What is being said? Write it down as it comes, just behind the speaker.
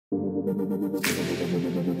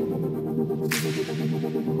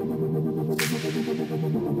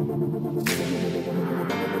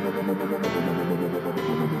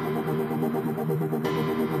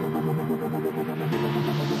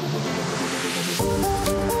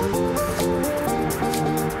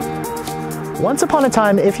Once upon a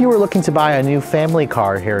time, if you were looking to buy a new family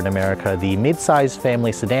car here in America, the mid-size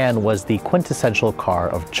family sedan was the quintessential car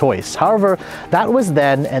of choice. However, that was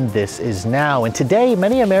then and this is now. And today,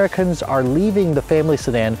 many Americans are leaving the family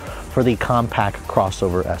sedan for the compact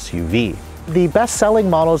crossover SUV. The best-selling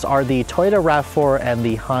models are the Toyota RAV4 and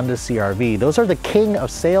the Honda CR-V. Those are the king of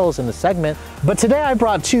sales in the segment. But today I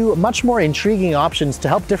brought two much more intriguing options to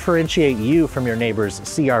help differentiate you from your neighbors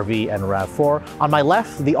CR-V and RAV4. On my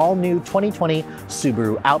left, the all-new 2020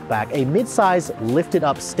 Subaru Outback, a mid-size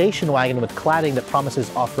lifted-up station wagon with cladding that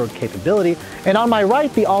promises off-road capability. And on my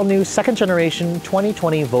right, the all-new second-generation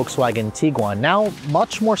 2020 Volkswagen Tiguan, now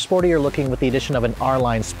much more sportier looking with the addition of an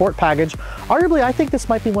R-Line Sport package. Arguably, I think this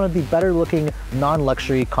might be one of the better-looking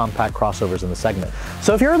non-luxury compact crossovers in the segment.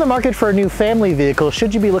 So if you're in the market for a new family vehicle,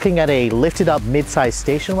 should you be looking at a lifted up mid-size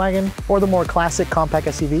station wagon or the more classic compact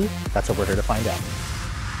SUV? That's what we're here to find out.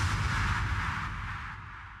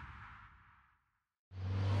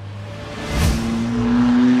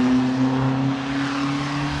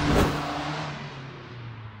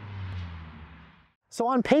 So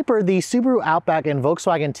on paper, the Subaru Outback and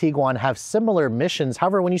Volkswagen Tiguan have similar missions.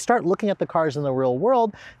 However, when you start looking at the cars in the real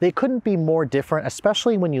world, they couldn't be more different,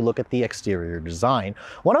 especially when you look at the exterior design.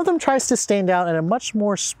 One of them tries to stand out in a much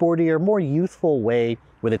more sportier, more youthful way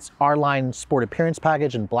with its R-Line Sport appearance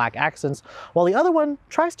package and black accents, while the other one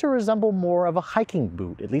tries to resemble more of a hiking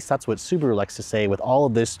boot. At least that's what Subaru likes to say with all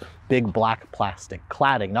of this big black plastic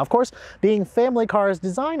cladding. Now, of course, being family cars,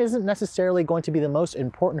 design isn't necessarily going to be the most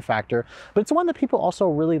important factor, but it's one that people also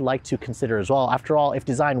really like to consider as well. After all, if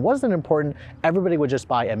design wasn't important, everybody would just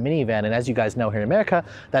buy a minivan, and as you guys know here in America,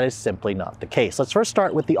 that is simply not the case. Let's first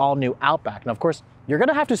start with the all-new Outback. Now, of course, you're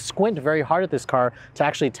gonna have to squint very hard at this car to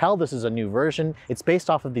actually tell this is a new version. It's based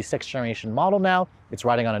off of the 6th generation model now. It's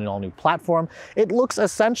riding on an all-new platform. It looks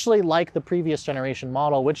essentially like the previous generation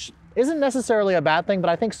model, which isn't necessarily a bad thing, but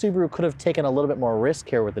I think Subaru could have taken a little bit more risk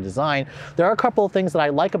here with the design. There are a couple of things that I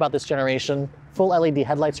like about this generation. Full LED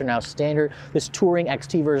headlights are now standard. This Touring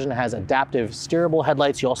XT version has adaptive steerable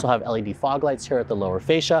headlights. You also have LED fog lights here at the lower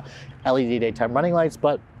fascia, LED daytime running lights,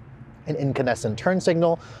 but an incandescent turn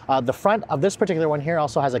signal. The front of this particular one here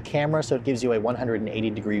also has a camera, so it gives you a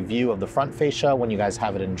 180-degree view of the front fascia when you guys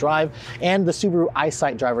have it in drive. And the Subaru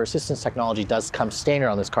EyeSight driver assistance technology does come standard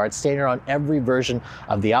on this car. It's standard on every version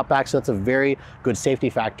of the Outback, so that's a very good safety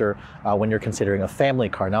factor when you're considering a family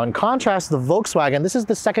car. Now, in contrast, the Volkswagen, this is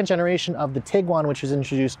the 2nd generation of the Tiguan, which was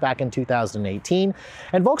introduced back in 2018.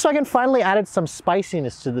 And Volkswagen finally added some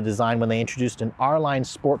spiciness to the design when they introduced an R-Line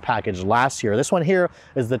Sport package last year. This one here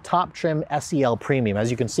is the top trim SEL Premium. As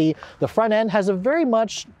you can see, the front end has a very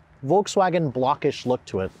much Volkswagen blockish look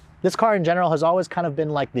to it. This car in general has always kind of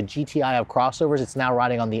been like the GTI of crossovers. It's now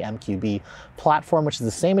riding on the MQB platform, which is the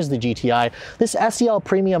same as the GTI. This SEL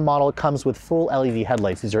Premium model comes with full LED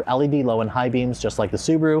headlights. These are LED low and high beams, just like the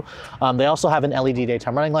Subaru. They also have an LED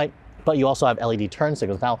daytime running light, but you also have LED turn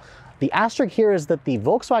signals. Now, the asterisk here is that the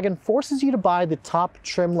Volkswagen forces you to buy the top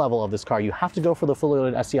trim level of this car. You have to go for the fully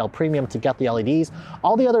loaded SEL Premium to get the LEDs.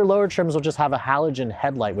 All the other lower trims will just have a halogen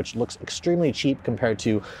headlight, which looks extremely cheap compared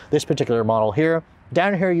to this particular model here.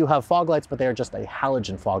 Down here you have fog lights, but they are just a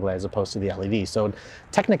halogen fog light as opposed to the LED. So in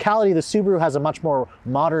technicality, the Subaru has a much more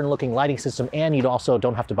modern looking lighting system, and you also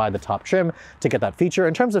don't have to buy the top trim to get that feature.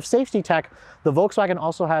 In terms of safety tech, the Volkswagen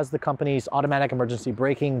also has the company's automatic emergency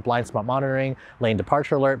braking, blind spot monitoring, lane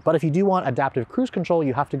departure alert. But if you do want adaptive cruise control,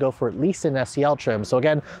 you have to go for at least an SEL trim. So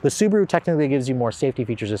again, the Subaru technically gives you more safety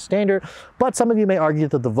features as standard, but some of you may argue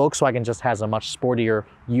that the Volkswagen just has a much sportier,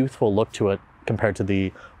 youthful look to it compared to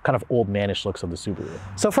the kind of old manish looks of the Subaru.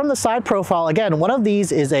 So from the side profile, again, one of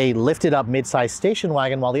these is a lifted up mid-size station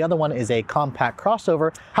wagon, while the other one is a compact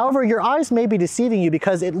crossover. However, your eyes may be deceiving you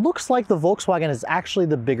because it looks like the Volkswagen is actually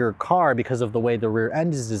the bigger car because of the way the rear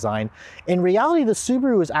end is designed. In reality, the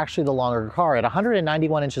Subaru is actually the longer car. At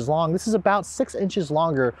 191 inches long, this is about 6 inches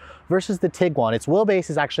longer versus the Tiguan. Its wheelbase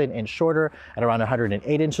is actually an inch shorter at around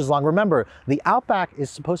 108 inches long. Remember, the Outback is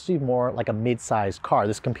supposed to be more like a mid-sized car.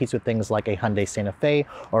 This competes with things like a Hyundai Santa Fe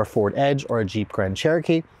or a Ford Edge or a Jeep Grand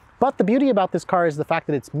Cherokee. But the beauty about this car is the fact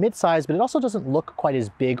that it's mid-sized, but it also doesn't look quite as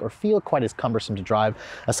big or feel quite as cumbersome to drive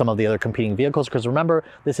as some of the other competing vehicles, because remember,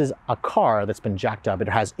 this is a car that's been jacked up. It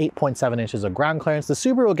has 8.7 inches of ground clearance. The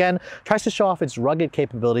Subaru, again, tries to show off its rugged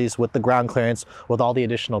capabilities with the ground clearance, with all the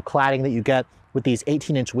additional cladding that you get. with these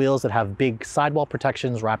 18-inch wheels that have big sidewall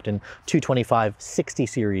protections wrapped in 225 60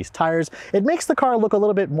 series tires. It makes the car look a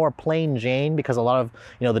little bit more plain Jane because a lot of,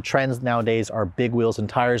 the trends nowadays are big wheels and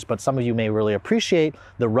tires, but some of you may really appreciate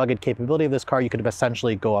the rugged capability of this car. You could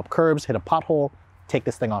essentially go up curbs, hit a pothole, take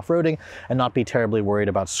this thing off-roading and not be terribly worried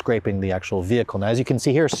about scraping the actual vehicle. Now, as you can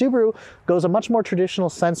see here, Subaru goes a much more traditional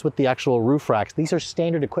sense with the actual roof racks. These are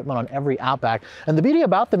standard equipment on every Outback. And the beauty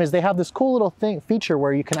about them is they have this cool little feature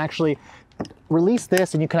where you can actually release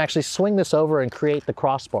this and you can actually swing this over and create the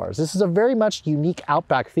crossbars. This is a very much unique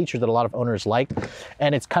Outback feature that a lot of owners like,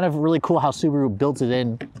 and it's kind of really cool how Subaru builds it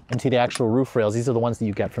into the actual roof rails. These are the ones that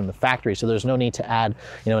you get from the factory, so there's no need to add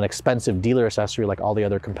an expensive dealer accessory like all the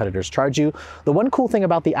other competitors charge you. The one cool thing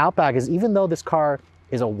about the Outback is even though this car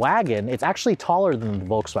is a wagon, it's actually taller than the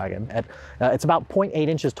Volkswagen. It's about 0.8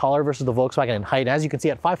 inches taller versus the Volkswagen in height. As you can see,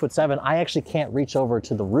 at 5'7", I actually can't reach over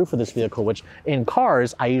to the roof of this vehicle, which in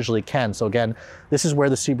cars, I usually can. So again, this is where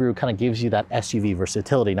the Subaru kind of gives you that SUV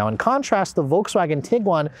versatility. Now, in contrast, the Volkswagen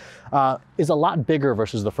Tiguan is a lot bigger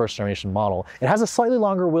versus the first generation model. It has a slightly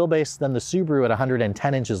longer wheelbase than the Subaru at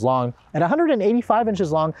 110 inches long. At 185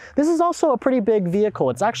 inches long, this is also a pretty big vehicle.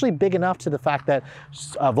 It's actually big enough to the fact that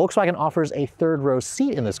Volkswagen offers a third row seat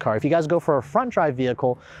in this car. If you guys go for a front drive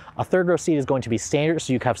vehicle, a third row seat is going to be standard,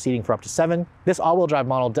 so you have seating for up to 7. This all-wheel drive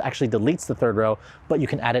model actually deletes the third row, but you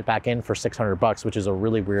can add it back in for $600, which is a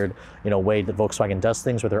really weird, way that Volkswagen does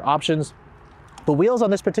things with their options. The wheels on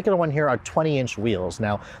this particular one here are 20-inch wheels.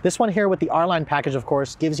 Now, this one here with the R-Line package, of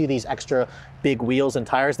course, gives you these extra big wheels and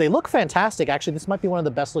tires. They look fantastic. Actually, this might be one of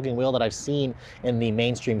the best looking wheel that I've seen in the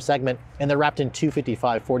mainstream segment, and they're wrapped in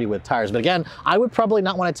 255 40 width tires. But again, I would probably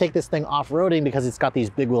not want to take this thing off-roading because it's got these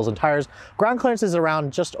big wheels and tires. Ground clearance is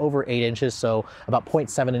around just over 8 inches, so about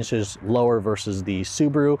 0.7 inches lower versus the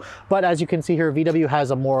Subaru. But as you can see here, VW has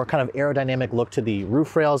a more kind of aerodynamic look to the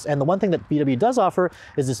roof rails. And the one thing that VW does offer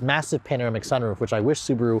is this massive panoramic sunroof, which I wish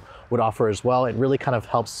Subaru would offer as well. It really kind of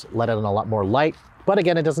helps let in a lot more light. But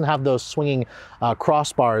again, it doesn't have those swinging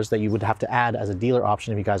crossbars that you would have to add as a dealer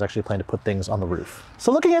option if you guys actually plan to put things on the roof.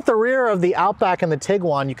 So looking at the rear of the Outback and the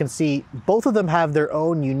Tiguan, you can see both of them have their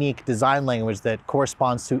own unique design language that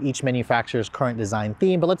corresponds to each manufacturer's current design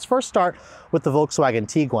theme. But let's first start with the Volkswagen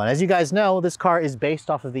Tiguan. As you guys know, this car is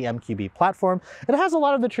based off of the MQB platform. It has a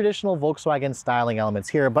lot of the traditional Volkswagen styling elements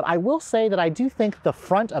here, but I will say that I do think the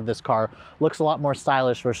front of this car looks a lot more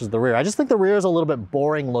stylish versus the rear. I just think the rear is a little bit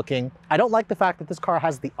boring looking. I don't like the fact that this car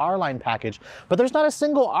has the R-Line package, but there's not a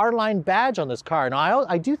single R-Line badge on this car. Now,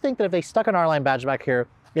 I do think that if they stuck an R-Line badge back here,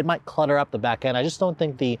 it might clutter up the back end. I just don't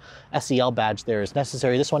think the SEL badge there is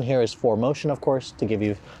necessary. This one here is 4Motion, of course,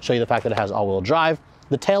 to show you the fact that it has all-wheel drive.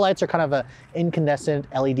 The taillights are kind of an incandescent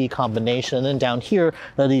LED combination. And then down here,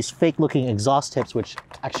 there are these fake looking exhaust tips, which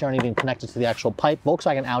actually aren't even connected to the actual pipe.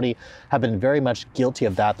 Volkswagen and Audi have been very much guilty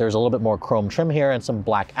of that. There's a little bit more chrome trim here and some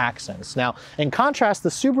black accents. Now, in contrast, the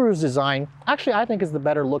Subaru's design, actually, I think is the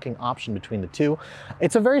better looking option between the two.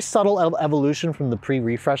 It's a very subtle evolution from the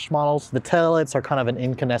pre-refreshed models. The taillights are kind of an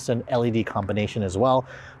incandescent LED combination as well,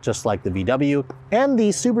 just like the VW. And the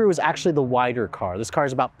Subaru is actually the wider car. This car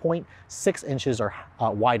is about 0.6 inches or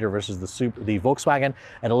wider versus the Volkswagen,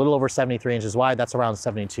 and a little over 73 inches wide. That's around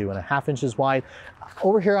 72.5 inches wide.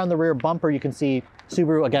 Over here on the rear bumper, you can see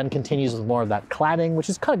Subaru again continues with more of that cladding, which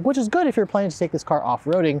is good if you're planning to take this car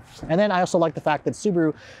off-roading. And then I also like the fact that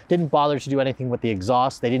Subaru didn't bother to do anything with the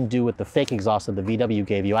exhaust. They didn't do with the fake exhaust that the VW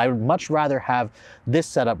gave you. I would much rather have this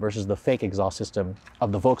setup versus the fake exhaust system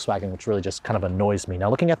of the Volkswagen, which really just kind of annoys me. Now,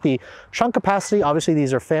 looking at the trunk capacity, obviously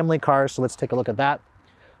these are family cars, so let's take a look at that.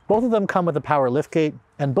 Both of them come with a power liftgate,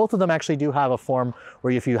 and both of them actually do have a form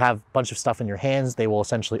where if you have a bunch of stuff in your hands, they will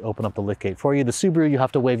essentially open up the liftgate for you. The Subaru, you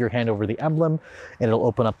have to wave your hand over the emblem and it'll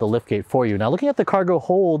open up the liftgate for you. Now, looking at the cargo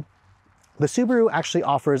hold, the Subaru actually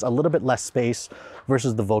offers a little bit less space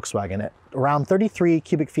versus the Volkswagen. At around 33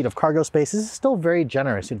 cubic feet of cargo space, this is still very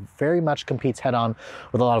generous. It very much competes head-on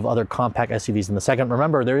with a lot of other compact SUVs in the segment.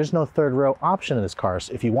 Remember, there is no third row option in this car.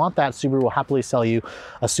 So if you want that, Subaru will happily sell you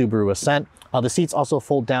a Subaru Ascent. The seats also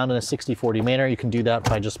fold down in a 60-40 manner. You can do that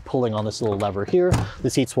by just pulling on this little lever here. The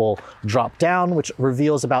seats will drop down, which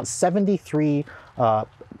reveals about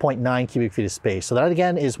 73.9 cubic feet of space. So that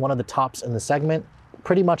again is one of the tops in the segment,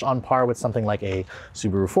 pretty much on par with something like a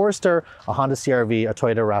Subaru Forester, a Honda CR-V, a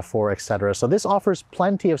Toyota RAV4, etc. So this offers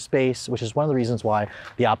plenty of space, which is one of the reasons why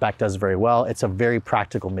the Outback does very well. It's a very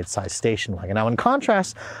practical mid-size station wagon. Now, in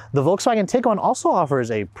contrast, the Volkswagen Tiguan also offers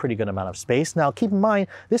a pretty good amount of space. Now, keep in mind,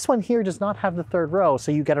 this one here does not have the third row,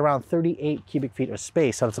 so you get around 38 cubic feet of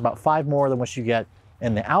space. So it's about 5 more than what you get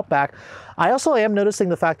in the Outback. I also am noticing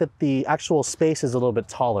the fact that the actual space is a little bit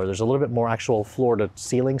taller. There's a little bit more actual floor to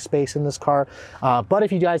ceiling space in this car. But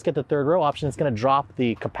if you guys get the third row option, it's going to drop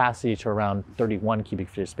the capacity to around 31 cubic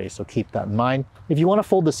feet of space. So keep that in mind. If you want to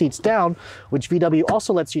fold the seats down, which VW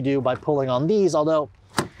also lets you do by pulling on these, although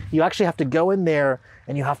you actually have to go in there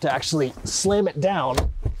and you have to actually slam it down,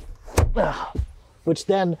 which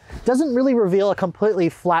then doesn't really reveal a completely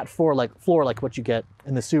flat floor like what you get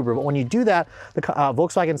in the Subaru. But when you do that, the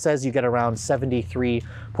Volkswagen says you get around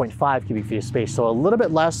 73.5 cubic feet of space. So a little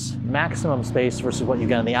bit less maximum space versus what you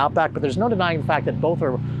get in the Outback, but there's no denying the fact that both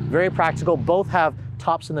are very practical. Both have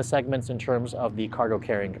tops in the segments in terms of the cargo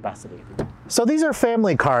carrying capacity. So these are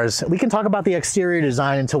family cars. We can talk about the exterior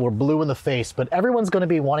design until we're blue in the face, but everyone's going to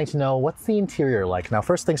be wanting to know, what's the interior like? Now,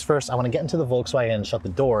 first things first, I want to get into the Volkswagen and shut the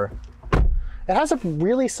door. It has a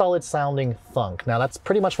really solid sounding thunk. Now that's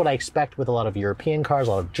pretty much what I expect with a lot of European cars,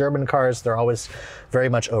 a lot of German cars. They're always very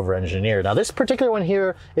much over-engineered. Now this particular one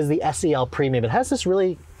here is the SEL Premium. It has this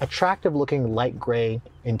really attractive looking light gray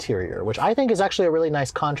interior, which I think is actually a really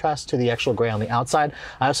nice contrast to the actual gray on the outside.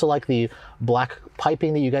 I also like the black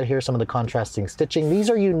piping that you get here, some of the contrasting stitching. These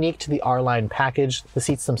are unique to the R-Line package. The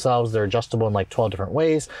seats themselves, they're adjustable in like 12 different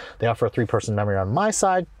ways. They offer a 3-person memory on my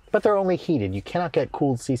side, but they're only heated. You cannot get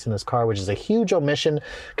cooled seats in this car, which is a huge omission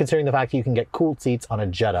considering the fact that you can get cooled seats on a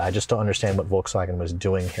Jetta. I just don't understand what Volkswagen was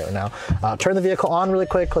doing here. Now, turn the vehicle on really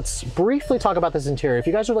quick. Let's briefly talk about this interior. If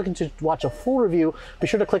you guys are looking to watch a full review, be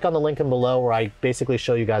sure to click on the link in below where I basically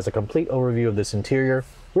show you guys a complete overview of this interior.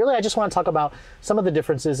 Really, I just want to talk about some of the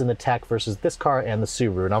differences in the tech versus this car and the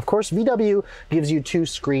Subaru. Now, of course, VW gives you 2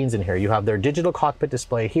 screens in here. You have their digital cockpit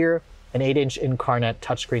display here, an 8-inch Incarnate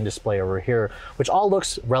touchscreen display over here, which all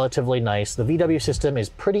looks relatively nice. The VW system is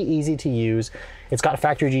pretty easy to use. It's got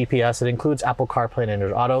factory GPS. It includes Apple CarPlay and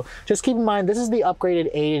Android Auto. Just keep in mind, this is the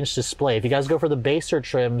upgraded 8-inch display. If you guys go for the baser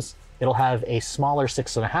trims, it'll have a smaller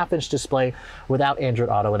 6.5-inch display without Android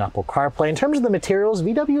Auto and Apple CarPlay. In terms of the materials,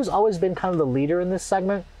 VW has always been kind of the leader in this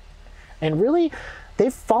segment. And really,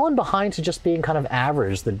 they've fallen behind to just being kind of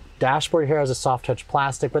average. The dashboard here has a soft touch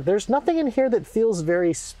plastic, but there's nothing in here that feels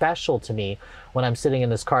very special to me when I'm sitting in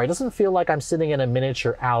this car. It doesn't feel like I'm sitting in a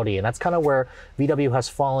miniature Audi, and that's kind of where VW has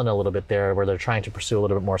fallen a little bit there, where they're trying to pursue a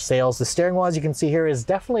little bit more sales. The steering wheel, as you can see here, is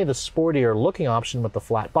definitely the sportier looking option with the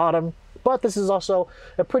flat bottom, but this is also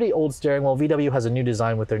a pretty old steering wheel. VW has a new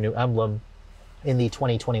design with their new emblem in the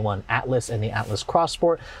 2021 Atlas and the Atlas Cross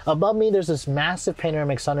Sport. Above me, there's this massive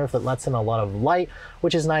panoramic sunroof that lets in a lot of light,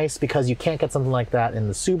 which is nice because you can't get something like that in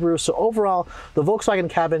the Subaru. So overall, the Volkswagen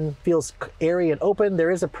cabin feels airy and open. There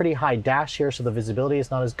is a pretty high dash here, so the visibility is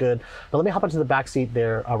not as good. But let me hop into the back seat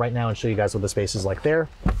there right now and show you guys what the space is like there.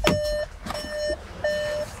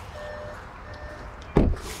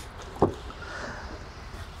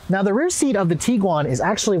 Now, the rear seat of the Tiguan is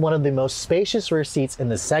actually one of the most spacious rear seats in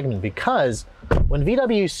this segment because when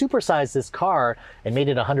VW supersized this car and made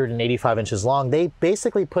it 185 inches long, they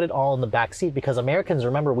basically put it all in the back seat because Americans,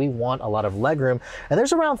 remember, we want a lot of legroom. And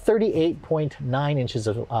there's around 38.9 inches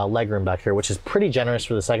of legroom back here, which is pretty generous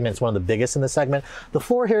for the segment. It's one of the biggest in the segment. The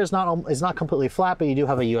floor here is not completely flat, but you do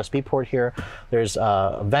have a USB port here. There's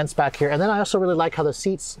vents back here. And then I also really like how the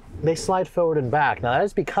seats, they slide forward and back. Now, that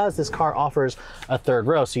is because this car offers a third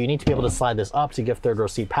row. So you need to be able to slide this up to give third row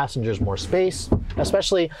seat passengers more space,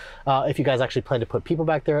 especially if you guys actually plan to put people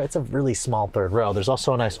back there. It's a really small third row. There's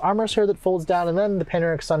also a nice armrest here that folds down, and then the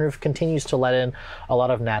panoramic sunroof continues to let in a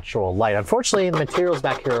lot of natural light. Unfortunately, the materials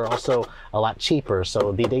back here are also a lot cheaper,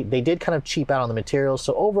 so they did kind of cheap out on the materials.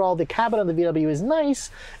 So overall, the cabin of the VW is nice.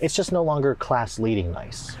 It's just no longer class-leading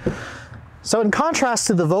nice. So in contrast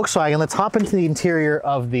to the Volkswagen, let's hop into the interior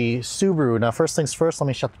of the Subaru. Now, first things first, let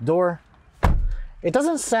me shut the door. It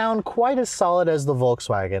doesn't sound quite as solid as the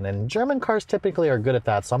Volkswagen, and German cars typically are good at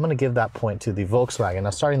that, so I'm going to give that point to the Volkswagen.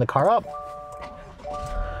 Now, starting the car up.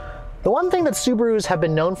 The one thing that Subarus have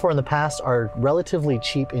been known for in the past are relatively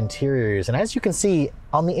cheap interiors, and as you can see,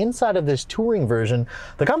 on the inside of this touring version,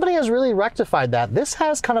 the company has really rectified that. This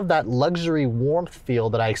has kind of that luxury warmth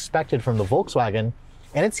feel that I expected from the Volkswagen,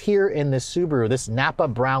 and it's here in this Subaru. This Napa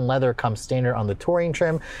brown leather comes standard on the touring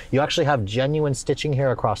trim. You actually have genuine stitching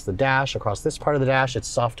here across the dash, across this part of the dash. It's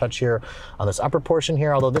soft touch here on this upper portion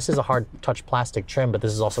here, although this is a hard touch plastic trim, but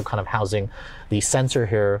this is also kind of housing the sensor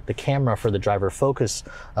here, the camera for the driver focus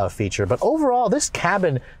feature. But overall, this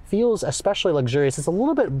cabin feels especially luxurious. It's a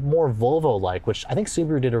little bit more Volvo-like, which I think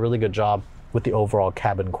Subaru did a really good job with the overall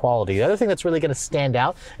cabin quality. The other thing that's really going to stand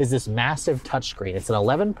out is this massive touchscreen. It's an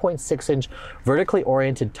 11.6-inch vertically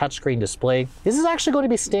oriented touchscreen display. This is actually going to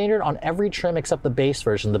be standard on every trim except the base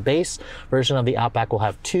version. The base version of the Outback will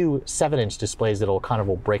have 2 7-inch displays that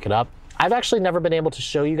will break it up. I've actually never been able to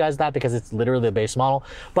show you guys that because it's literally the base model,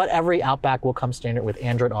 but every Outback will come standard with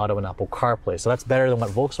Android Auto and Apple CarPlay. So that's better than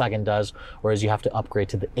what Volkswagen does, whereas you have to upgrade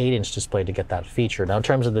to the 8-inch display to get that feature. Now, in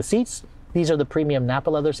terms of the seats, these are the premium Napa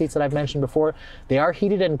leather seats that I've mentioned before. They are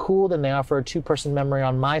heated and cooled, and they offer a 2-person memory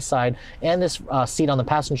on my side, and this seat on the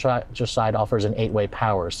passenger side offers an 8-way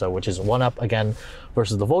power, so which is one up again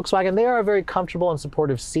versus the Volkswagen. They are a very comfortable and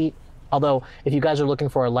supportive seat. Although, if you guys are looking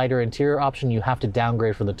for a lighter interior option, you have to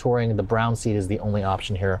downgrade for the Touring. The brown seat is the only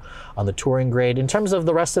option here on the Touring grade. In terms of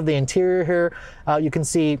the rest of the interior here, you can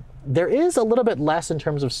see there is a little bit less in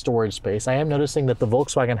terms of storage space. I am noticing that the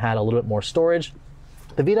Volkswagen had a little bit more storage.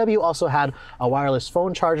 The VW also had a wireless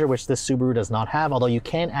phone charger, which this Subaru does not have, although you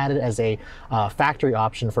can add it as a factory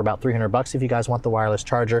option for about $300 if you guys want the wireless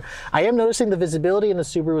charger. I am noticing the visibility in the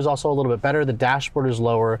Subaru is also a little bit better. The dashboard is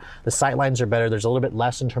lower, the sight lines are better. There's a little bit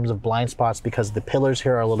less in terms of blind spots because the pillars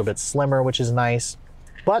here are a little bit slimmer, which is nice.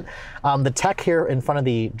 But the tech here in front of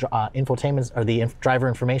the infotainment or the driver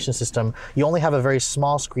information system, you only have a very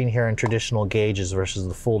small screen here in traditional gauges versus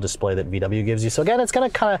the full display that VW gives you. So again, it's going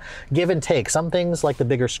to kind of give and take. Some things like the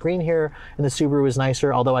bigger screen here in the Subaru is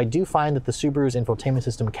nicer, although I do find that the Subaru's infotainment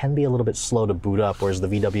system can be a little bit slow to boot up, whereas the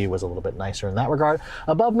VW was a little bit nicer in that regard.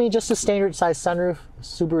 Above me, just a standard size sunroof.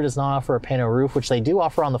 Subaru does not offer a pano roof, which they do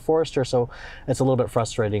offer on the Forester, so it's a little bit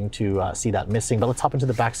frustrating to see that missing. But let's hop into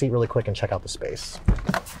the back seat really quick and check out the space.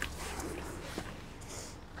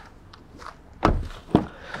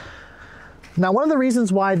 Now, one of the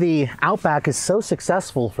reasons why the Outback is so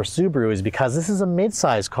successful for Subaru is because this is a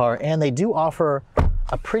mid-size car and they do offer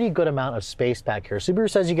a pretty good amount of space back here. Subaru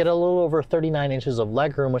says you get a little over 39 inches of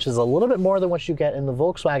legroom, which is a little bit more than what you get in the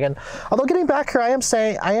Volkswagen. Although getting back here, I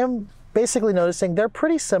am basically noticing they're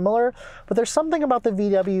pretty similar, but there's something about the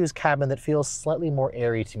VW's cabin that feels slightly more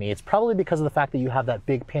airy to me. It's probably because of the fact that you have that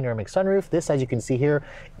big panoramic sunroof. This, as you can see here,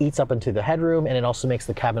 eats up into the headroom, and it also makes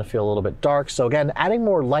the cabin feel a little bit dark. So again, adding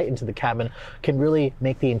more light into the cabin can really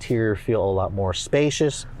make the interior feel a lot more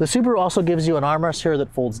spacious. The Subaru also gives you an armrest here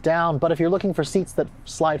that folds down, but if you're looking for seats that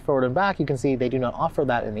slide forward and back, you can see they do not offer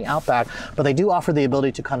that in the Outback, but they do offer the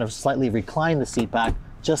ability to kind of slightly recline the seat back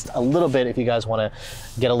just a little bit if you guys want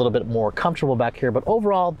to get a little bit more comfortable back here. But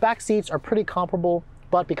overall, back seats are pretty comparable,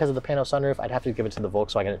 but because of the pano sunroof, I'd have to give it to the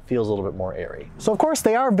Volkswagen. It feels a little bit more airy. So of course,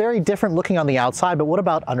 they are very different looking on the outside, but what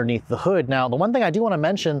about underneath the hood? Now, the one thing I do want to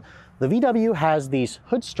mention, the VW has these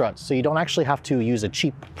hood struts, so you don't actually have to use a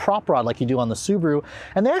cheap prop rod like you do on the Subaru,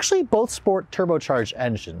 and they actually both sport turbocharged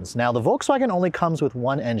engines. Now, the Volkswagen only comes with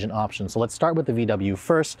one engine option, so let's start with the VW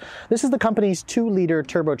first. This is the company's 2-liter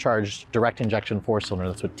turbocharged direct injection 4-cylinder.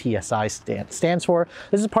 That's what TSI stands for.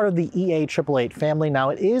 This is part of the EA888 family. Now,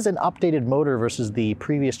 it is an updated motor versus the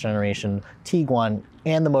previous generation Tiguan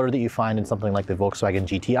and the motor that you find in something like the Volkswagen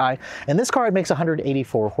GTI. And this car, it makes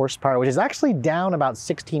 184 horsepower, which is actually down about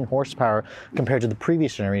 16 horsepower compared to the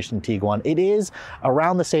previous generation Tiguan. It is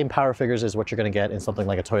around the same power figures as what you're gonna get in something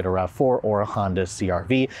like a Toyota RAV4 or a Honda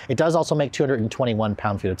CR-V. It does also make 221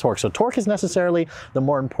 pound-feet of torque. So torque is necessarily the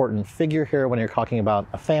more important figure here when you're talking about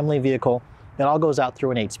a family vehicle. It all goes out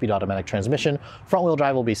through an 8-speed automatic transmission. Front-wheel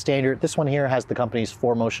drive will be standard. This one here has the company's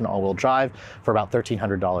 4Motion all-wheel drive for about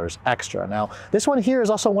 $1,300 extra. Now, this one here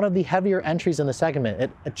is also one of the heavier entries in the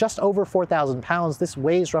segment. At just over 4,000 pounds, this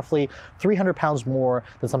weighs roughly 300 pounds more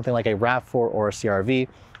than something like a RAV4 or a CR-V.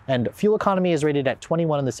 And fuel economy is rated at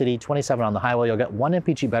 21 in the city, 27 on the highway. You'll get 1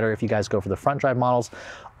 mpg better if you guys go for the front drive models.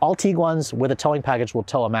 All Tiguans with a towing package will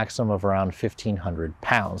tow a maximum of around 1,500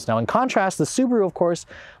 pounds. Now, in contrast, the Subaru, of course,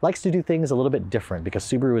 likes to do things a little bit different because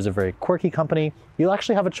Subaru is a very quirky company. You'll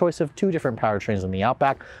actually have a choice of 2 different powertrains in the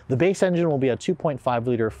Outback. The base engine will be a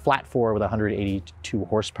 2.5-liter flat 4 with 182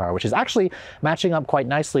 horsepower, which is actually matching up quite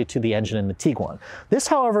nicely to the engine in the Tiguan. This,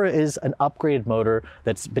 however, is an upgraded motor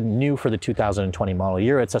that's been new for the 2020 model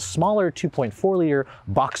year. It's a smaller 2.4-liter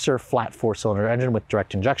Boxer flat 4-cylinder engine with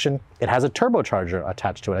direct injection. It has a turbocharger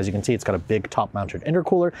attached to it. As you can see, it's got a big top-mounted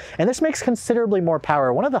intercooler, and this makes considerably more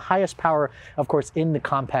power. One of the highest power, of course, in the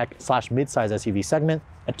compact/mid-size SUV segment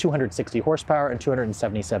at 260 horsepower and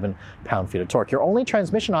 277 pound-feet of torque. Your only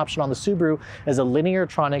transmission option on the Subaru is a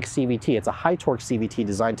linear-tronic CVT. It's a high-torque CVT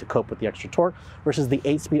designed to cope with the extra torque versus the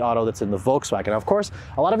 8-speed auto that's in the Volkswagen. Now, of course,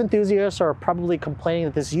 a lot of enthusiasts are probably complaining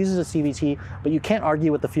that this uses a CVT, but you can't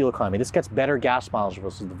argue with the fuel economy. This gets better gas mileage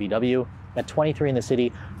versus the VW. At 23 in the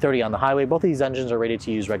city, 30 on the highway. Both of these engines are rated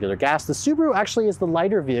to use regular gas. The Subaru actually is the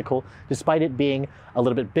lighter vehicle, despite it being a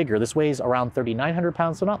little bit bigger. This weighs around 3,900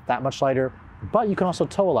 pounds, so not that much lighter, but you can also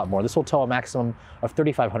tow a lot more. This will tow a maximum of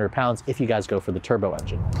 3,500 pounds if you guys go for the turbo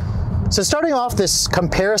engine. So starting off this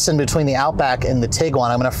comparison between the Outback and the Tiguan,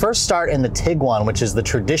 I'm going to first start in the Tiguan, which is the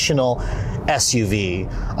traditional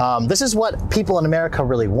SUV. This is what people in America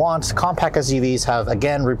really want. Compact SUVs have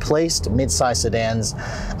again replaced midsize sedans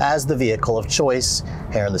as the vehicle of choice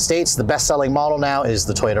here in the States. The best-selling model now is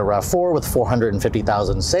the Toyota RAV4 with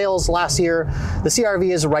 450,000 sales last year. The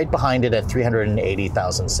CR-V is right behind it at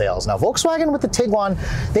 380,000 sales. Now Volkswagen with the Tiguan,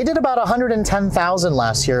 they did about 110,000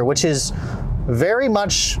 last year, which is very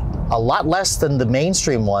much a lot less than the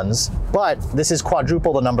mainstream ones, but this is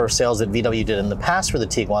quadruple the number of sales that VW did in the past for the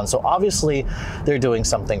Tiguan, so obviously they're doing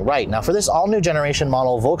something right. Now for this all-new generation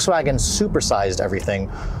model, Volkswagen supersized everything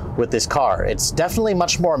with this car. It's definitely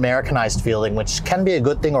much more Americanized feeling, which can be a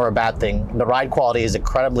good thing or a bad thing. The ride quality is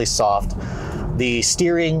incredibly soft. The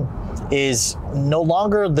steering is no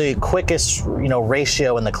longer the quickest,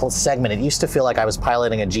 ratio in the segment. It used to feel like I was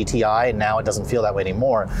piloting a GTI, and now it doesn't feel that way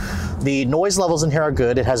anymore. The noise levels in here are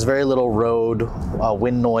good. It has very little road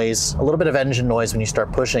wind noise, a little bit of engine noise when you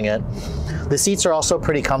start pushing it. The seats are also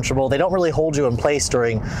pretty comfortable. They don't really hold you in place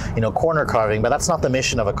during, corner carving, but that's not the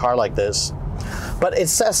mission of a car like this. But it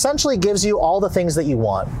essentially gives you all the things that you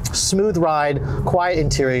want. Smooth ride, quiet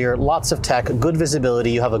interior, lots of tech, good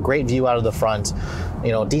visibility. You have a great view out of the front,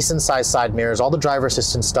 decent sized side mirrors. All the driver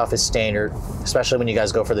assistance stuff is standard, especially when you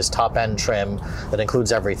guys go for this top end trim that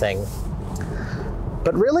includes everything.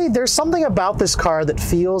 But really, there's something about this car that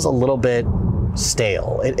feels a little bit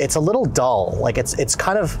stale. It's a little dull. Like it's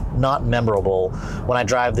kind of not memorable when I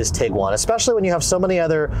drive this Tiguan, especially when you have so many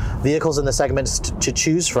other vehicles in the segments to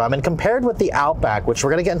choose from. And compared with the Outback, which we're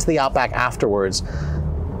going to get into the Outback afterwards,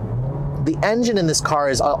 the engine in this car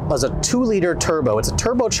is a 2-liter turbo. It's a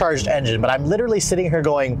turbocharged engine, but I'm literally sitting here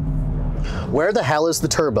going, where the hell is the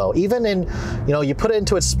turbo? Even in, you put it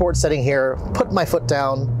into its sports setting here, put my foot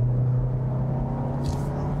down,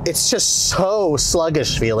 it's just so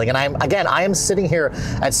sluggish feeling. And I am sitting here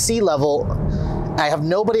at sea level. I have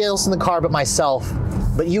nobody else in the car but myself,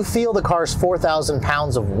 but you feel the car's 4,000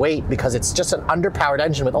 pounds of weight because it's just an underpowered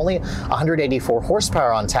engine with only 184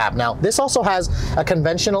 horsepower on tap. Now, this also has a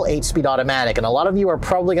conventional 8-speed automatic, and a lot of you are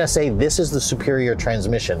probably gonna say this is the superior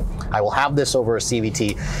transmission. I will have this over a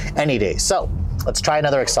CVT any day. So let's try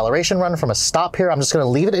another acceleration run from a stop here. I'm just gonna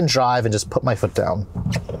leave it in drive and just put my foot down.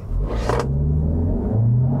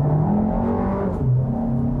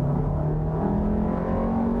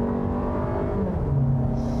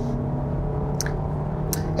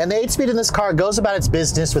 And the 8-speed in this car goes about its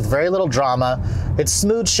business with very little drama. It's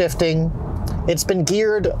smooth shifting. It's been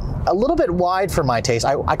geared a little bit wide for my taste.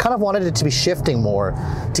 I kind of wanted it to be shifting more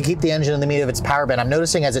to keep the engine in the meat of its power band. I'm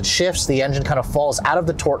noticing as it shifts, the engine kind of falls out of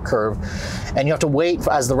the torque curve, and you have to wait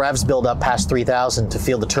as the revs build up past 3,000 to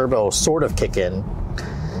feel the turbo sort of kick in.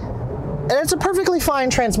 And it's a perfectly fine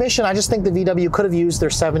transmission. I just think the VW could have used their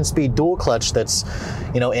 7-speed dual clutch that's,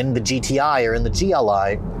 in the GTI or in the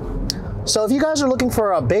GLI. So if you guys are looking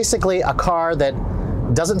for basically a car that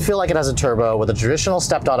doesn't feel like it has a turbo with a traditional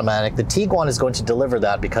stepped automatic, the Tiguan is going to deliver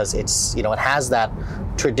that because it's, it has that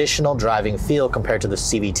traditional driving feel compared to the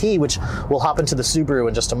CVT, which we'll hop into the Subaru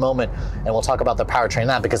in just a moment, and we'll talk about the powertrain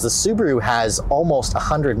that, because the Subaru has almost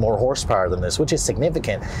 100 more horsepower than this, which is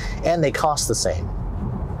significant, and they cost the same.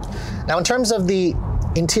 Now, in terms of the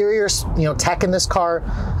interior, tech in this car,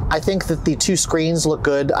 I think that the 2 screens look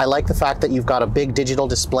good. I like the fact that you've got a big digital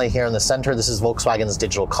display here in the center. This is Volkswagen's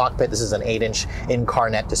digital cockpit. This is an 8-inch in-car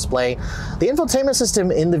net display. The infotainment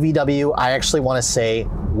system in the VW, I actually want to say,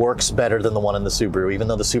 works better than the one in the Subaru, even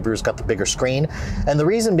though the Subaru's got the bigger screen. And the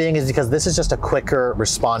reason being is because this is just a quicker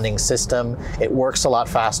responding system. It works a lot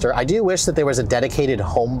faster. I do wish that there was a dedicated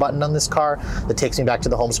home button on this car that takes me back to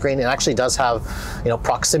the home screen. It actually does have,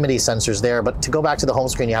 proximity sensors there, but to go back to the home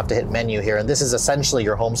screen, you have to hit menu here, and this is essentially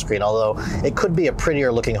your home screen, although it could be a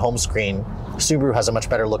prettier looking home screen. Subaru has a much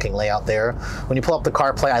better looking layout there. When you pull up the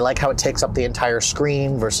CarPlay, I like how it takes up the entire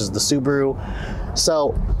screen versus the Subaru.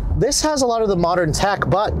 So this has a lot of the modern tech,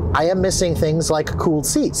 but I am missing things like cooled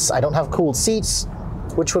seats. I don't have cooled seats,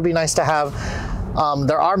 which would be nice to have.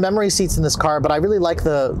 There are memory seats in this car, but I really like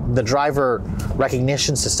the driver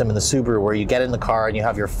recognition system in the Subaru, where you get in the car and you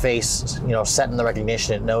have your face, set in the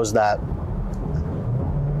recognition. It knows that.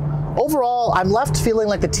 Overall, I'm left feeling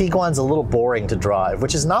like the Tiguan's a little boring to drive,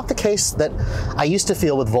 which is not the case that I used to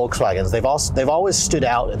feel with Volkswagens. They've always stood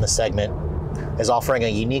out in the segment as offering a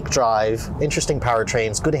unique drive, interesting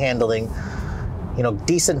powertrains, good handling,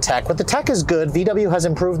 decent tech. But the tech is good. VW has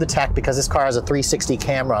improved the tech because this car has a 360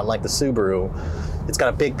 camera, unlike the Subaru. It's got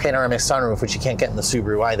a big panoramic sunroof, which you can't get in the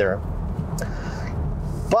Subaru either.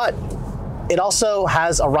 But It also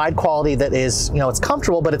has a ride quality that is, you know, it's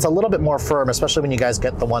comfortable, but it's a little bit more firm, especially when you guys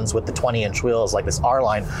get the ones with the 20-inch wheels like this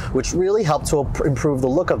R-Line, which really help to improve the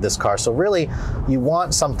look of this car. So really, you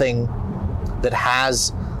want something that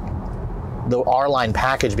has the R-Line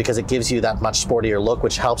package because it gives you that much sportier look,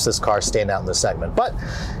 which helps this car stand out in the segment. But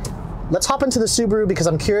let's hop into the Subaru because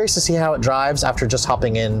I'm curious to see how it drives after just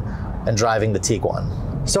hopping in and driving the Tiguan.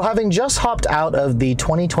 So having just hopped out of the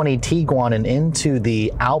 2020 Tiguan and into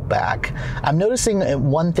the Outback, I'm noticing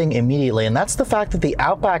one thing immediately, and that's the fact that the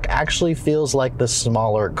Outback actually feels like the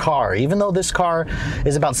smaller car. Even though this car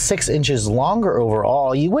is about 6 inches longer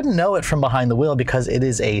overall, you wouldn't know it from behind the wheel because it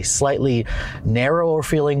is a slightly narrower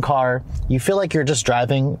feeling car. You feel like you're just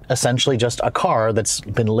driving essentially just a car that's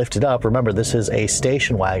been lifted up. Remember, this is a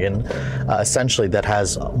station wagon, essentially, that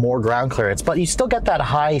has more ground clearance, but you still get that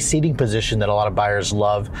high seating position that a lot of buyers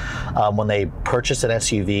love when they purchase an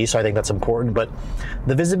SUV, so I think that's important. But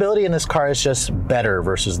the visibility in this car is just better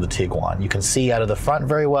versus the Tiguan. You can see out of the front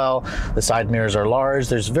very well, the side mirrors are large,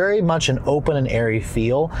 there's very much an open and airy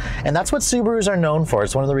feel, and that's what Subarus are known for.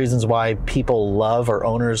 It's one of the reasons why people love, or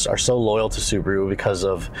owners are so loyal to Subaru, because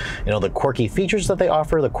of, you know, the quirky features that they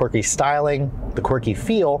offer, the quirky styling, the quirky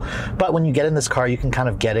feel. But when you get in this car, you can kind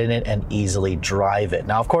of get in it and easily drive it.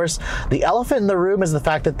 Now, of course, the elephant in the room is the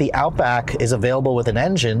fact that the Outback is available with an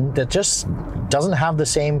engine that just doesn't have the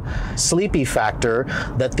same sleepy factor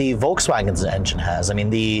that the Volkswagen's engine has. I mean,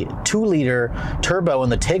 the 2-liter turbo in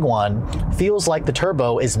the Tiguan feels like the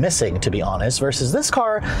turbo is missing, to be honest, versus this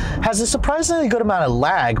car has a surprisingly good amount of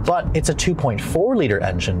lag, but it's a 2.4-liter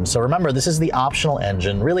engine. So remember, this is the optional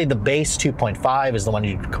engine. Really, the base 2.5 is the one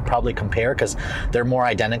you could probably compare because they're more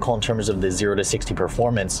identical in terms of the 0 to 60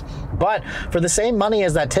 performance. But for the same money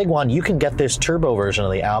as that Tiguan, you can get this turbo version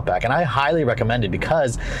of the Outback, and I highly recommend it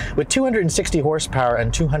because with 260 horsepower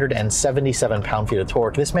and 277 pound-feet of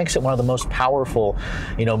torque, this makes it one of the most powerful,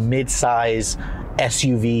 you know, mid-size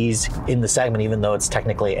SUVs in the segment, even though it's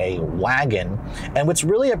technically a wagon. And what's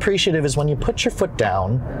really appreciative is when you put your foot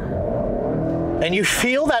down and you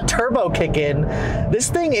feel that turbo kick in, this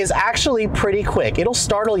thing is actually pretty quick. It'll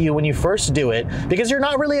startle you when you first do it because you're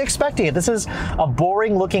not really expecting it. This is a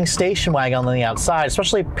boring looking station wagon on the outside,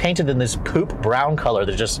 especially painted in this poop brown color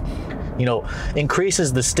that just, you know,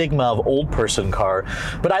 increases the stigma of old person car.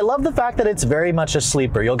 But I love the fact that it's very much a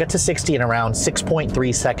sleeper. You'll get to 60 in around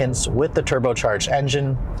 6.3 seconds with the turbocharged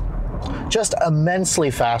engine. Just immensely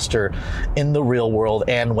faster in the real world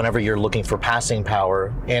and whenever you're looking for passing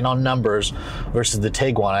power and on numbers versus the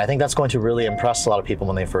Tiguan. I think that's going to really impress a lot of people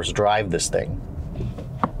when they first drive this thing.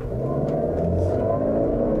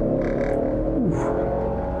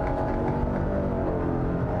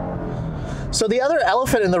 So the other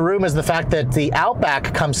elephant in the room is the fact that the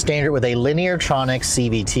Outback comes standard with a Lineartronic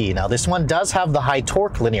CVT. Now this one does have the high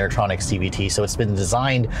torque Lineartronic CVT, so it's been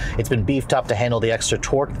designed, it's been beefed up to handle the extra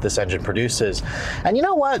torque that this engine produces. And you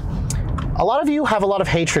know what? A lot of you have a lot of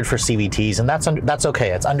hatred for CVTs, and that's okay.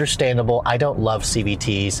 It's understandable. I don't love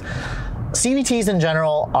CVTs. CVTs in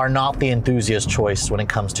general are not the enthusiast choice when it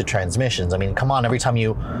comes to transmissions. I mean, come on, every time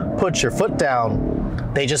you put your foot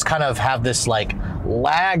down, they just kind of have this like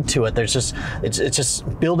lag to it. There's just, it's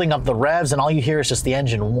just building up the revs, and all you hear is just the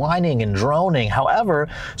engine whining and droning. However,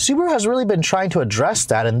 Subaru has really been trying to address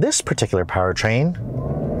that in this particular powertrain.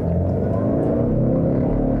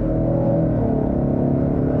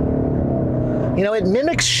 You know, it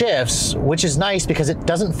mimics shifts, which is nice because it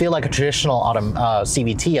doesn't feel like a traditional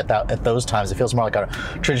CVT at those times. It feels more like a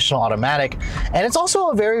traditional automatic. And it's also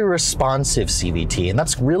a very responsive CVT. And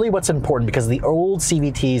that's really what's important because the old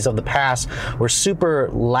CVTs of the past were super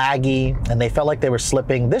laggy and they felt like they were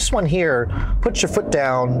slipping. This one here, put your foot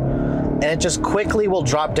down and it just quickly will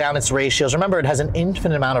drop down its ratios. Remember, it has an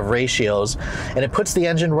infinite amount of ratios and it puts the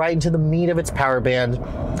engine right into the meat of its power band,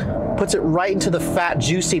 puts it right into the fat,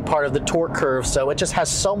 juicy part of the torque curve, so it just has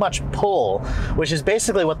so much pull, which is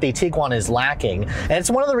basically what the Tiguan is lacking. And it's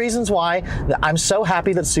one of the reasons why I'm so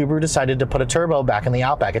happy that Subaru decided to put a turbo back in the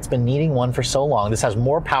Outback. It's been needing one for so long. This has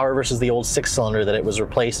more power versus the old 6-cylinder that it was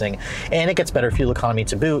replacing, and it gets better fuel economy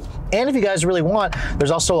to boot. And if you guys really want,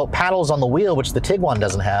 there's also paddles on the wheel, which the Tiguan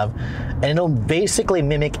doesn't have, and it'll basically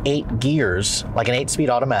mimic 8 gears, like an 8-speed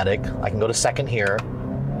automatic. I can go to second here,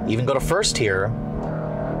 even go to first here.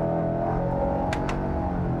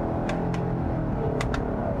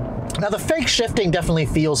 Now the fake shifting definitely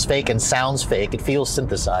feels fake and sounds fake. It feels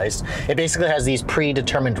synthesized. It basically has these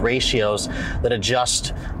predetermined ratios that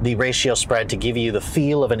adjust the ratio spread to give you the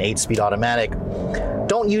feel of an 8-speed automatic.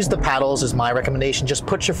 Don't use the paddles is my recommendation. Just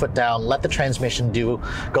put your foot down, let the transmission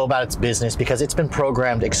go about its business because it's been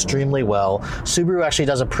programmed extremely well. Subaru actually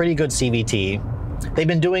does a pretty good CVT. they've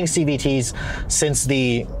been doing CVTs since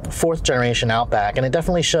the 4th generation Outback, and it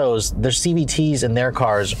definitely shows. Their CVTs in their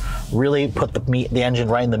cars really put the engine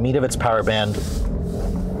right in the meat of its power band.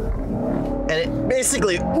 And it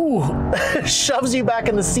basically, shoves you back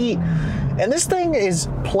in the seat. And this thing is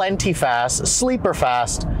plenty fast, sleeper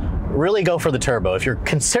fast. Really go for the turbo. If you're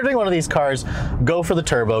considering one of these cars, go for the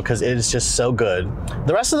turbo because it is just so good.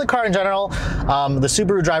 The rest of the car in general, the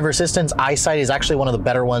Subaru driver assistance eyesight is actually one of the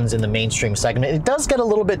better ones in the mainstream segment. It does get a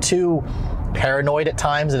little bit too paranoid at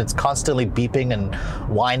times, and it's constantly beeping and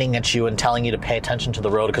whining at you and telling you to pay attention to the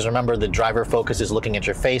road, because remember, the driver focus is looking at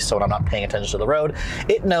your face, so when I'm not paying attention to the road,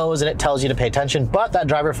 it knows and it tells you to pay attention. But that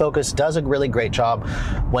driver focus does a really great job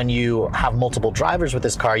when you have multiple drivers with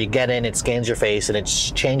this car. You get in, it scans your face, and it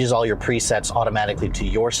changes all your presets automatically to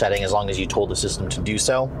your setting as long as you told the system to do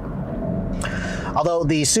so. Although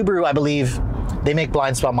the Subaru, I believe, they make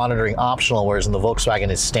blind spot monitoring optional, whereas in the Volkswagen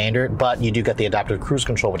is standard, but you do get the adaptive cruise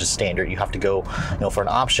control, which is standard. You have to go, for an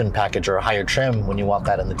option package or a higher trim when you want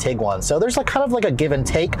that in the Tiguan. So there's kind of like a give and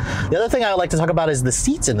take. The other thing I would like to talk about is the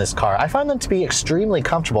seats in this car. I find them to be extremely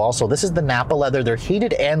comfortable. Also, this is the Nappa leather. They're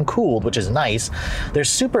heated and cooled, which is nice. They're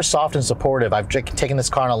super soft and supportive. I've taken this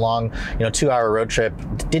car on a long, 2-hour road trip.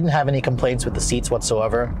 Didn't have any complaints with the seats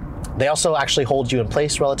whatsoever. They also actually hold you in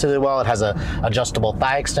place relatively well. It has a adjustable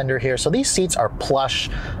thigh extender here. So these seats are plush.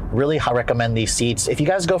 Really recommend these seats. If you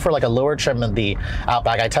guys go for like a lower trim of the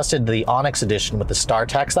Outback, I tested the Onyx edition with the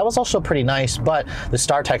StarTex. That was also pretty nice, but the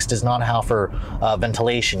StarTex does not offer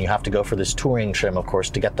ventilation. You have to go for this touring trim, of course,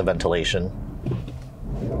 to get the ventilation.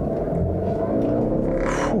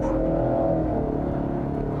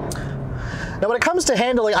 Now, when it comes to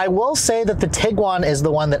handling, I will say that the Tiguan is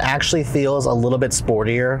the one that actually feels a little bit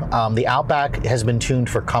sportier. The Outback has been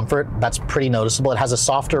tuned for comfort. That's pretty noticeable. It has a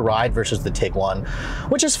softer ride versus the Tiguan,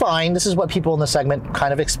 which is fine. This is what people in the segment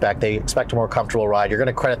kind of expect. They expect a more comfortable ride. You're going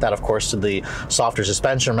to credit that, of course, to the softer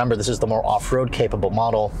suspension. Remember, this is the more off-road capable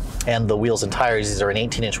model, and the wheels and tires, these are an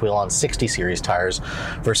 18-inch wheel on 60 series tires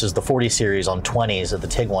versus the 40 series on 20s that the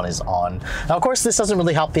Tiguan is on. Now, of course, this doesn't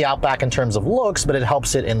really help the Outback in terms of looks, but it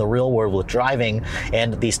helps it in the real world with driving.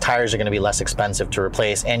 And these tires are going to be less expensive to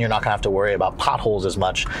replace, and you're not going to have to worry about potholes as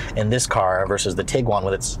much in this car versus the Tiguan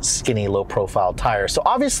with its skinny, low-profile tires. So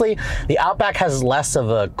obviously, the Outback has less of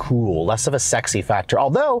a cool, less of a sexy factor,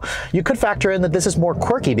 although you could factor in that this is more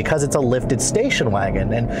quirky because it's a lifted station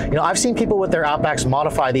wagon. And I've seen people with their Outbacks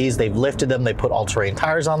modify these. They've lifted them, they put all-terrain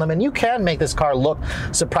tires on them, and you can make this car look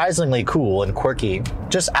surprisingly cool and quirky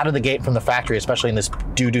just out of the gate from the factory, especially in this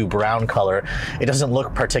doo-doo brown color. It doesn't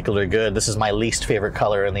look particularly good. This is my least favorite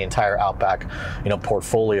color in the entire Outback,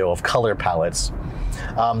 portfolio of color palettes.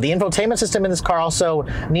 The infotainment system in this car also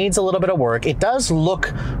needs a little bit of work. It does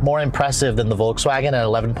look more impressive than the Volkswagen at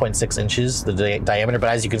 11.6 inches, the diameter, but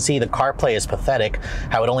as you can see, the CarPlay is pathetic,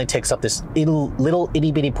 how it only takes up this little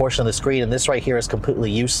itty-bitty portion of the screen, and this right here is completely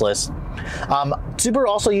useless. Subaru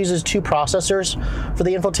also uses 2 processors for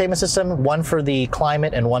the infotainment system, one for the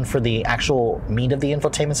climate and one for the actual meat of the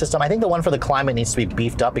infotainment system. I think the one for the climate needs to be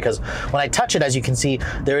beefed up because when I touch it, as you can see,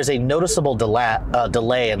 there is a noticeable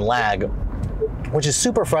delay and lag, which is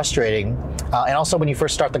super frustrating. And also when you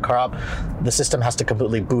first start the car up, the system has to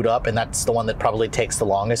completely boot up, and that's the one that probably takes the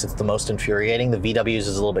longest. It's the most infuriating. The VW's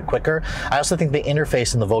is a little bit quicker. I also think the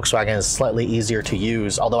interface in the Volkswagen is slightly easier to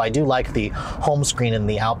use, although I do like the home screen in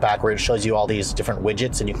the Outback where it shows you all these different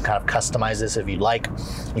widgets and you can kind of customize this if you'd like.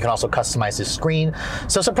 You can also customize this screen.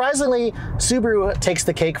 So surprisingly, Subaru takes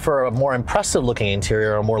the cake for a more impressive looking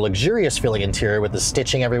interior, a more luxurious feeling interior with the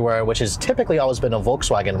stitching everywhere, which has typically always been a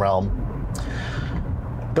Volkswagen realm.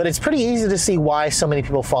 But it's pretty easy to see why so many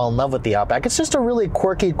people fall in love with the Outback. It's just a really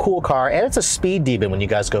quirky, cool car, and it's a speed demon when you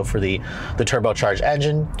guys go for the turbocharged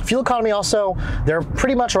engine. Fuel economy also, they're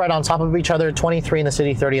pretty much right on top of each other, 23 in the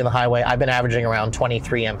city, 30 in the highway. I've been averaging around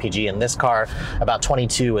 23 mpg in this car, about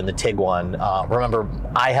 22 in the Tiguan. Remember,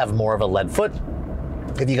 I have more of a lead foot.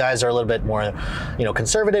 If you guys are a little bit more,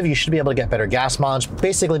 conservative, you should be able to get better gas mileage,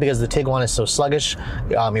 basically because the Tiguan is so sluggish,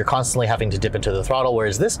 you're constantly having to dip into the throttle,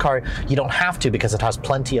 whereas this car, you don't have to because it has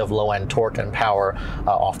plenty of low-end torque and power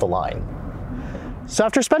off the line. So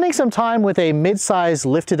after spending some time with a mid-size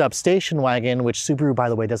lifted-up station wagon, which Subaru, by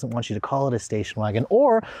the way, doesn't want you to call it a station wagon,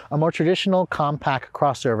 or a more traditional compact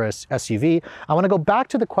crossover SUV, I want to go back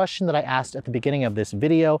to the question that I asked at the beginning of this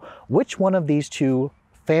video: which one of these two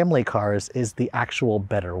family cars is the actual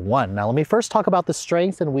better one. Now, let me first talk about the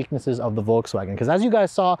strengths and weaknesses of the Volkswagen, because as you guys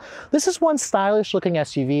saw, this is one stylish looking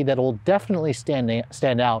SUV that will definitely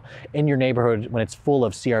stand out in your neighborhood when it's full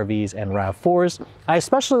of CR-Vs and RAV4s. I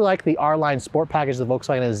especially like the R-Line Sport package the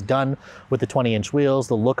Volkswagen has done with the 20-inch wheels,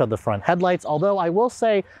 the look of the front headlights, although I will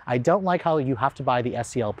say I don't like how you have to buy the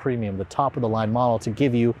SEL Premium, the top of the line model, to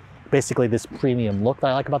give you basically this premium look that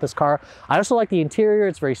I like about this car. I also like the interior.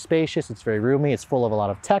 It's very spacious, it's very roomy, it's full of a lot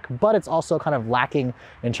of tech, but it's also kind of lacking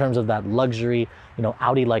in terms of that luxury, you know,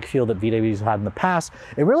 Audi-like feel that VW's had in the past.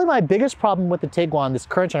 And really my biggest problem with the Tiguan, this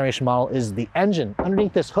current generation model, is the engine.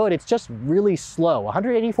 Underneath this hood, it's just really slow.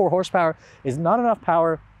 184 horsepower is not enough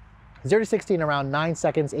power. 0 to 60 in around 9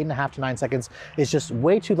 seconds, 8.5 to 9 seconds is just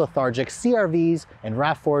way too lethargic. CR-Vs and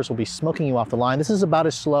RAV4s will be smoking you off the line. This is about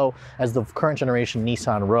as slow as the current generation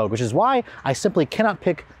Nissan Rogue, which is why I simply cannot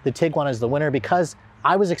pick the Tiguan as the winner, because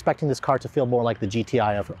I was expecting this car to feel more like the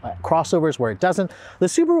GTI of crossovers, where it doesn't. The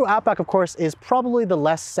Subaru Outback, of course, is probably the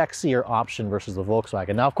less sexier option versus the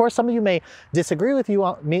Volkswagen. Now, of course, some of you may disagree with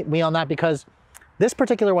me on that, because this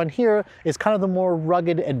particular one here is kind of the more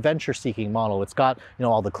rugged adventure-seeking model. It's got, you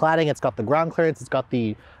know, all the cladding, it's got the ground clearance, it's got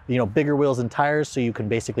the, you know, bigger wheels and tires, so you can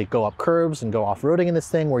basically go up curbs and go off-roading in this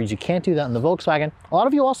thing, whereas you can't do that in the Volkswagen. A lot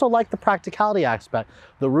of you also like the practicality aspect.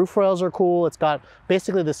 The roof rails are cool. It's got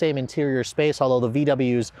basically the same interior space, although the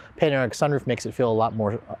VW's panoramic sunroof makes it feel a lot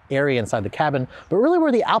more airy inside the cabin. But really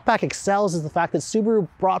where the Outback excels is the fact that Subaru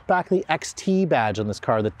brought back the XT badge on this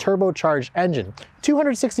car, the turbocharged engine.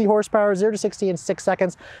 260 horsepower, 0 to 60 in 6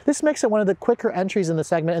 seconds. This makes it one of the quicker entries in the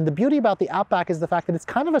segment, and the beauty about the Outback is the fact that it's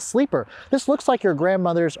kind of a sleeper. This looks like your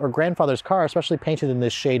grandmother's or grandfather's car, especially painted in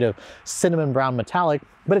this shade of cinnamon brown metallic,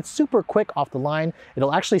 but it's super quick off the line.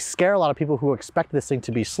 It'll actually scare a lot of people who expect this thing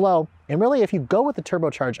to be slow. And really, if you go with the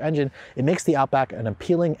turbocharged engine, it makes the Outback an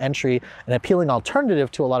appealing entry, an appealing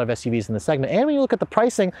alternative to a lot of SUVs in the segment. And when you look at the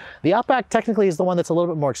pricing, the Outback technically is the one that's a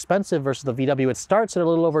little bit more expensive versus the VW. It starts at a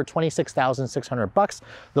little over $26,600.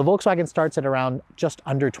 The Volkswagen starts at around just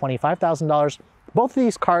under $25,000. Both of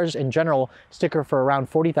these cars in general sticker for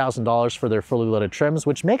around $40,000 for their fully loaded trims,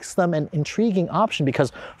 which makes them an intriguing option,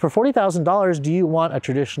 because for $40,000, do you want a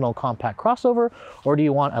traditional compact crossover, or do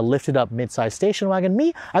you want a lifted up mid-size station wagon?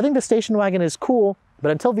 I think the station wagon is cool,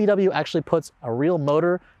 but until VW actually puts a real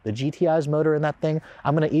motor, the GTI's motor in that thing,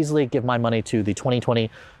 I'm gonna easily give my money to the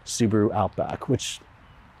 2020 Subaru Outback, which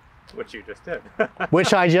you just did.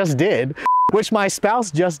 Which I just did. Which my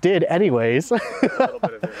spouse just did anyways. A little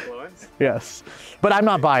bit of influence. Yes, but I'm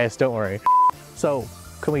not biased, don't worry. So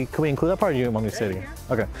can we include that part, or do you want me to say it again?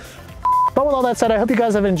 Okay. But with all that said, I hope you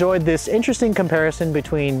guys have enjoyed this interesting comparison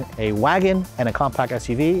between a wagon and a compact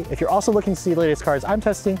SUV. If you're also looking to see the latest cars I'm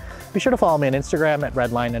testing, be sure to follow me on Instagram at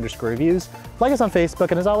redline_reviews. Like us on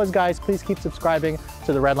Facebook, and as always guys, please keep subscribing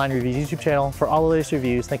to the Redline Reviews YouTube channel for all the latest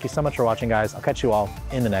reviews. Thank you so much for watching guys. I'll catch you all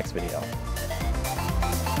in the next video.